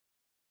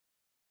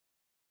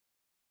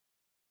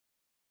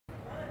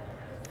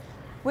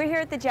We're here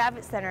at the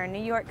Javits Center in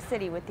New York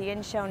City with the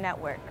In-Show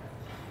Network.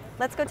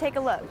 Let's go take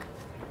a look.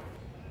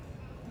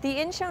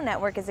 The In-Show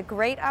Network is a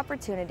great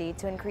opportunity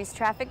to increase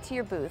traffic to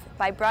your booth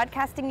by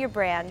broadcasting your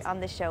brand on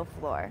the show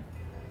floor.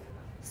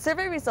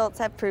 Survey results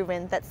have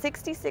proven that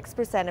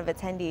 66% of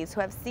attendees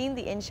who have seen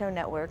the In-Show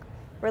Network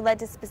were led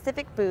to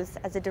specific booths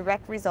as a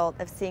direct result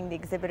of seeing the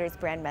exhibitor's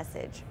brand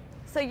message.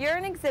 So you're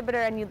an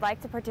exhibitor and you'd like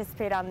to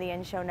participate on the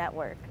In-Show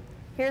Network.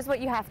 Here's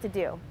what you have to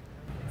do.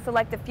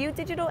 Select a few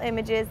digital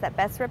images that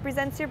best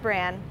represents your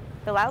brand,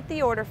 fill out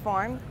the order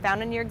form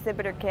found in your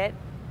exhibitor kit,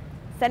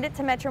 send it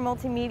to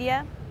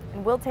MetroMultimedia,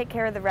 and we'll take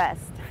care of the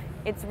rest.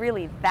 It's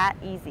really that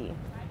easy.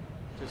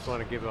 Just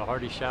want to give a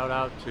hearty shout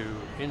out to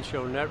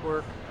In-Show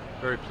Network.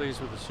 Very pleased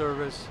with the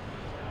service.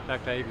 In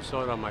fact, I even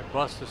saw it on my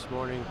bus this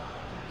morning.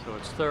 So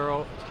it's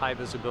thorough, it's high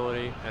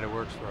visibility, and it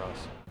works for us.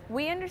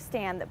 We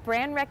understand that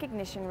brand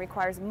recognition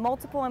requires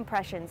multiple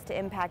impressions to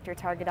impact your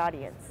target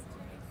audience.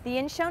 The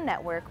In-Show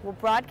Network will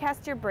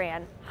broadcast your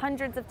brand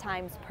hundreds of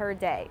times per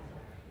day.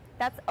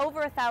 That's over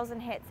 1,000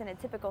 hits in a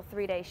typical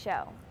 3-day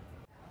show.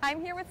 I'm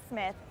here with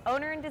Smith,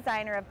 owner and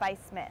designer of By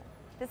Smith.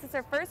 This is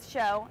her first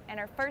show and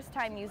her first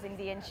time using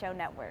the In-Show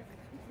Network.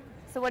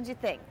 So what'd you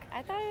think?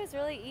 I thought it was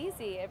really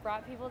easy. It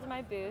brought people to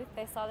my booth,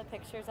 they saw the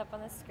pictures up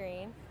on the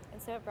screen, and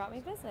so it brought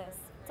me business.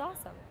 It's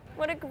awesome.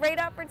 What a great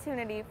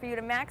opportunity for you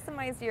to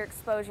maximize your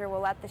exposure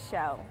while at the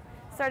show,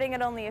 starting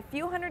at only a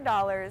few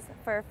 $100s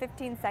for a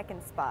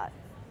 15-second spot.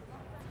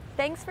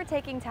 Thanks for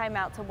taking time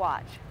out to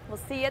watch. We'll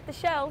see you at the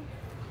show.